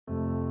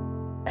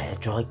Air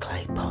Dry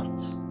Clay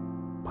Pots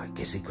by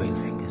Gizzy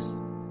Greenfingers.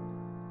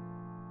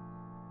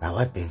 Now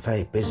I've been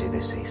very busy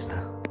this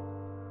Easter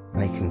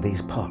making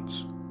these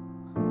pots.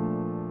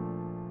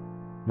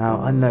 Now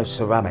I'm no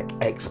ceramic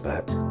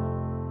expert,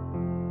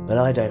 but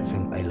I don't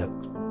think they look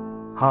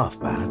half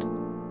bad.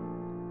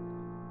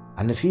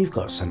 And if you've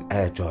got some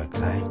air dry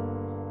clay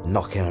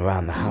knocking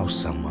around the house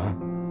somewhere,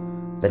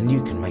 then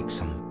you can make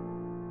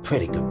some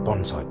pretty good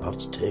bonsai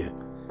pots too.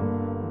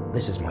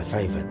 This is my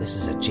favourite. This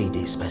is a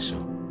GD special,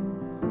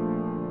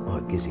 or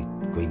a Gizzy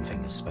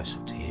Greenfingers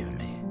special to you and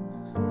me.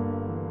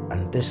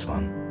 And this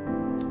one,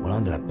 well,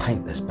 I'm going to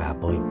paint this bad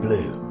boy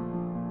blue.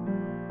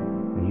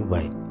 And you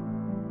wait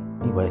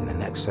in the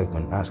next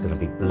segment, that's going to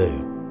be blue.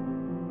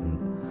 And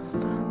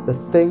the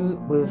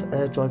thing with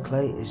air dry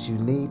clay is you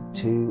need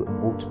to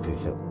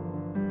waterproof it,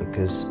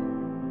 because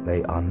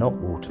they are not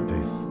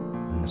waterproof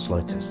in the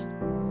slightest.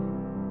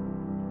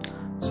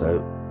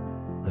 So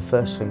the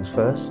first things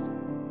first,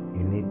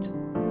 you need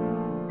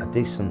a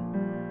decent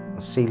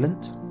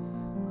sealant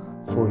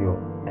for your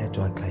air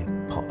dry clay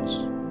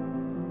pots.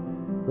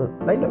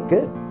 But they look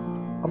good.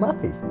 I'm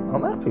happy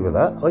with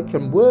that. I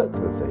can work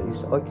with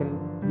these, I can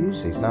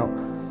use these. Now,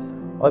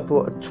 I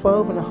bought a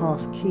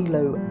 12.5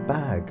 kilo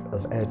bag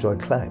of air dry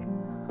clay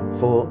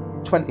for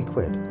 20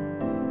 quid.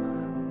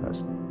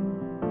 That's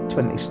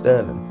 20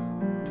 sterling.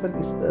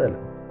 20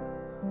 sterling.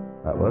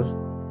 That was.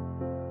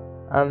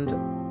 And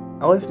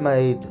I've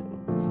made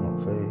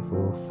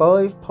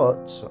 5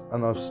 pots,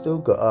 and I've still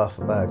got half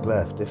a bag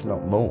left, if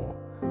not more.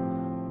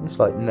 It's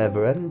like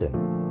never ending.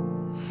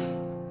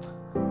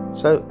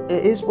 So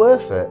it is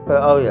worth it.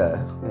 But oh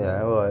yeah,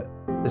 right.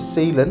 The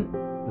sealant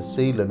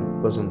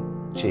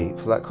wasn't cheap.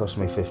 That cost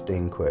me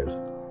 15 quid.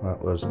 That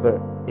was, but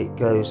it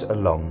goes a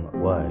long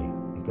way.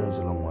 It goes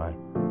a long way.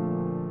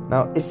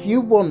 Now, if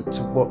you want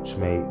to watch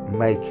me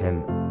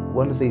making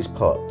one of these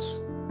pots,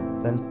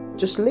 then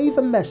just leave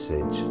a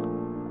message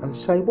and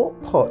say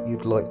what pot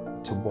you'd like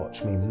to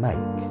watch me make,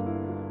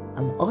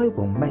 and I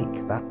will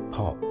make that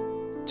pot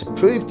to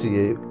prove to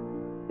you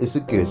it's a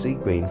Gizzy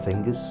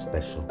Greenfingers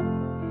special.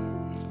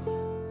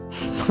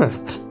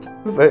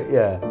 But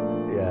yeah,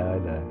 I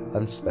know,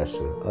 I'm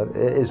special.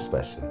 It is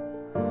special.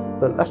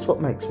 But that's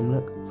what makes them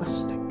look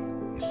rustic,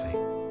 you see.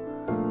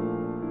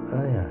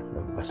 Oh yeah,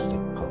 the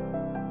rustic pot.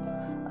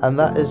 And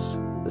that is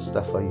the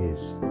stuff I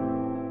use.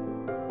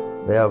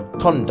 They are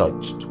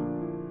tondeitched.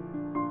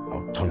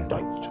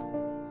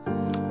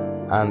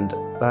 And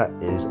that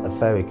is a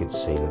very good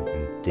sealant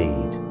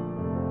indeed.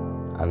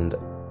 And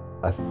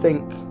I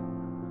think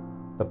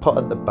the pot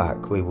at the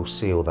back, we will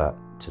seal that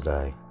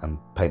today and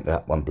paint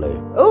that one blue.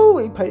 Oh,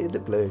 he painted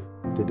it blue.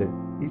 He did it.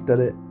 He's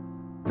done it.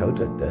 Told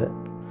you I'd do it.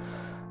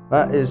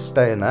 That is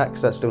staying that,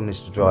 because that still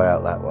needs to dry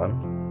out, that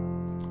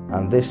one.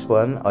 And this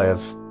one, I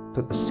have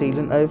put the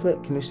sealant over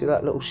it. Can you see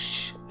that little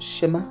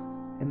shimmer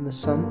in the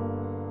sun?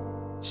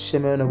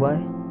 Shimmering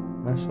away.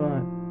 That's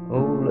right.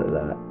 Oh, look at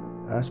that.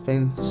 That's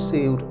been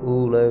sealed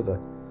all over.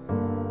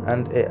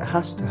 And it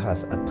has to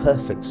have a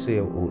perfect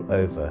seal all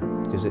over,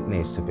 because it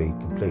needs to be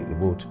completely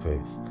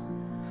waterproof.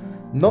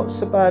 Not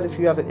so bad if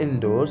you have it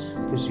indoors,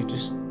 because you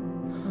just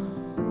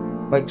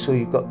make sure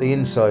you've got the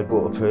inside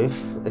waterproof,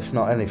 if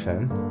not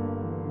anything.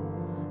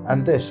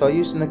 And this, I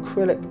used an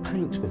acrylic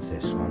paint with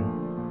this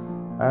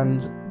one,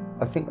 and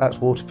I think that's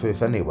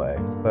waterproof anyway,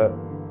 but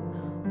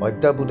I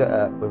doubled it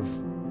up with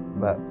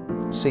that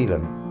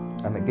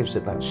sealant, and it gives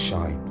it that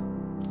shine.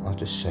 I'll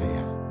just show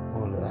you.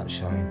 Oh, look at that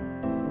shine.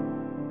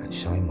 That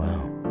shine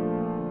well.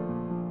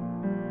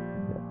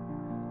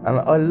 And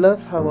I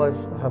love how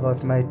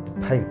I've made the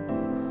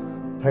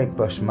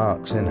paintbrush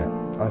marks in it.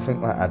 I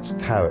think that adds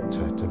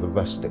character to the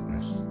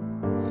rusticness.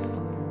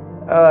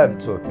 I'm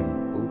talking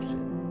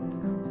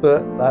bullshit.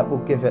 But that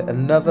will give it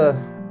another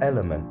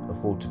element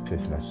of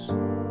waterproofness,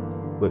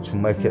 which will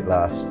make it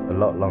last a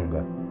lot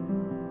longer.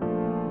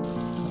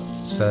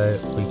 So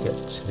we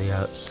get to the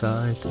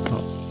outside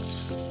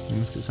pots.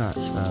 This is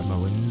outside my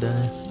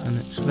window, and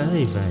it's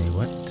very, very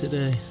wet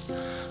today.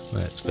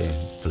 Well, it's been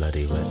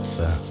bloody wet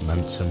for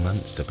months and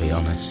months, to be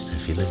honest.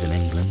 If you live in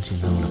England, you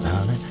know all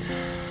about it.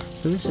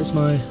 So this is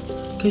my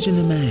Pigeon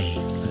of May.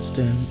 That's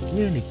doing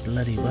really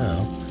bloody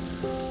well.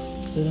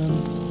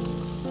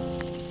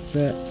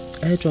 But the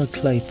air dry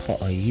clay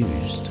pot I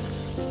used,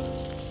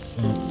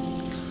 well,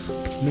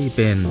 me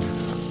being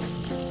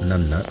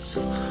numbnuts,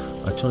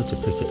 I tried to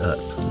pick it up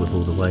with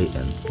all the weight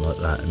in like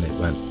that, and it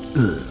went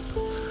ugh.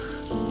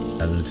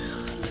 And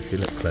if you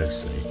look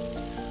closely,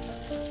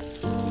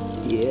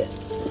 yeah,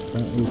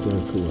 that all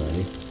broke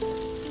away.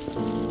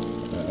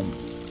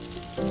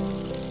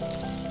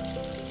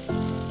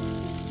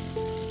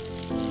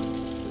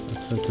 I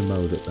tried to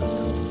mould it back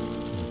on,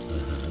 like I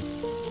have.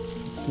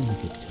 It's doing a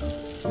good job.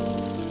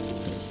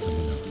 But it's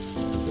coming off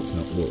because it's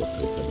not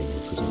waterproof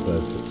anymore, because I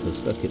broke it, so I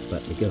stuck it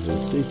back together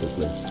with super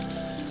glue.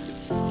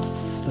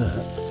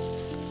 But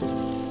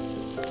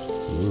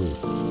ooh,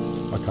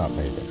 I can't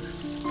move it.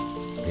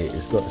 It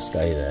has got to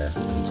stay there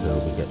until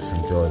we get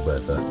some dry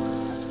weather,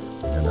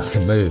 and then I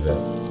can move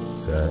it.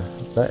 So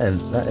that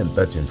ain't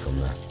budging from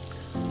there.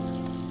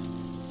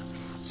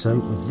 So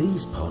with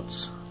these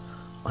pots,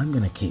 I'm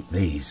going to keep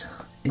these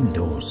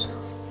indoors.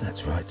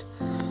 That's right.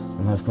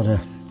 And I've got a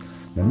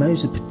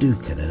Mimosa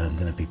Paducah that I'm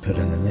going to be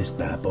putting in this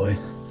bad boy.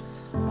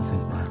 I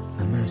think my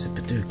Mimosa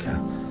Paducah.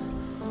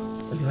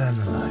 Look at that in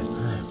the light.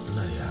 Oh,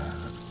 bloody hell, that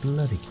looks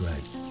bloody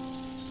great.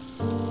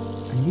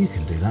 And you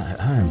can do that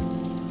at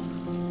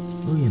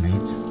home. All you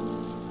need's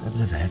a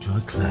bit of air dry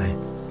clay.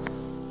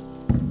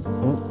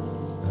 Oh,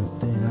 don't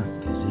do that,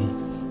 Gizzy.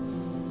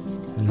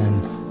 And then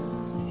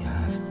what you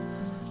have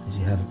is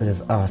you have a bit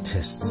of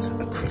artist's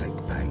acrylic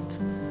paint.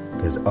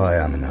 Because I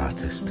am an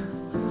artist.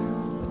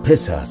 A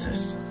piss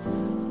artist.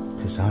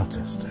 Piss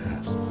artist,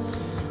 yes.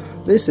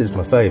 This is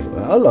my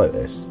favourite. I like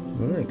this.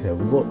 I don't care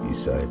what you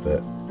say,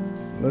 but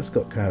that's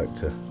got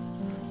character.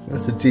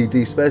 That's a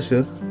GD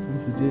special.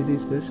 That's a GD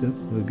special.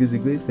 Or a Gizzy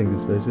Greenfinger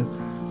special.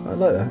 I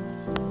like that.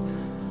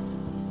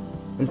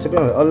 And to be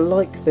honest, I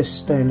like this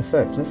stone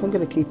effect. And if I'm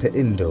going to keep it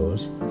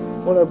indoors,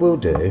 what I will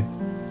do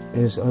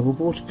is I will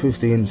waterproof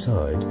the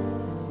inside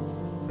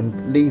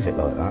and leave it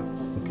like that,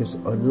 because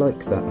I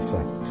like that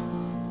effect.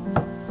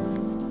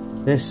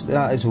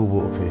 That is all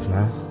waterproof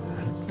now.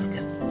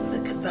 And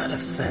look at that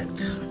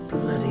effect.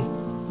 Bloody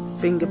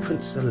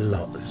fingerprints a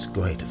lot. It's a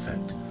great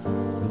effect.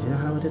 And do you know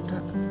how I did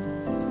that?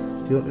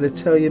 Do you want me to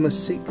tell you my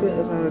secret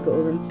of how I got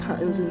all them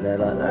patterns in there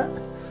like that?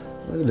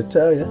 I'm going to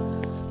tell you.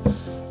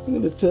 I'm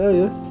going to tell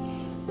you.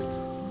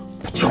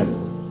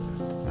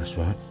 That's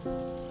right.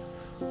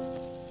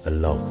 A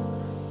log.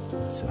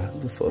 That's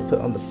right. Before I put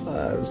it on the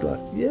fire, I was like,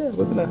 yeah,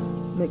 we're going to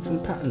make some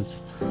patterns.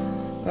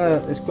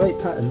 It's great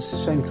patterns.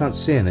 Shame you can't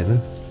see any of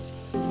them.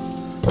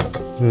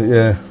 But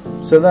yeah,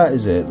 so that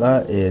is it.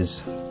 That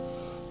is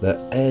the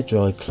air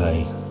dry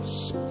clay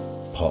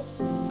pot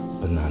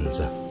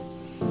bonanza.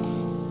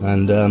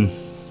 And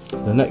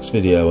the next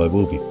video I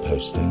will be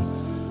posting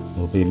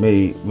will be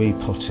me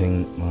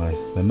repotting my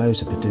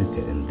Mimosa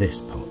Paducah in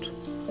this pot.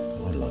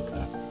 Oh, I like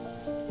that.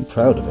 I'm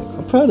proud of it.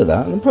 I'm proud of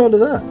that, and I'm proud of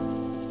that.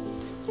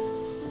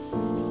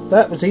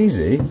 That was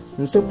easy.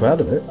 I'm still proud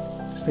of it.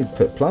 Just need to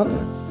put a plant in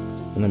it,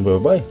 and then we're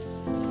away.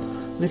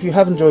 And if you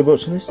have enjoyed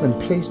watching this, then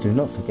please do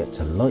not forget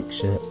to like,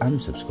 share and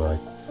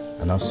subscribe.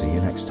 And I'll see you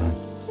next time.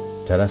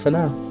 Ta-da for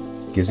now.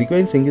 Gizzy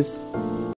Greenfingers.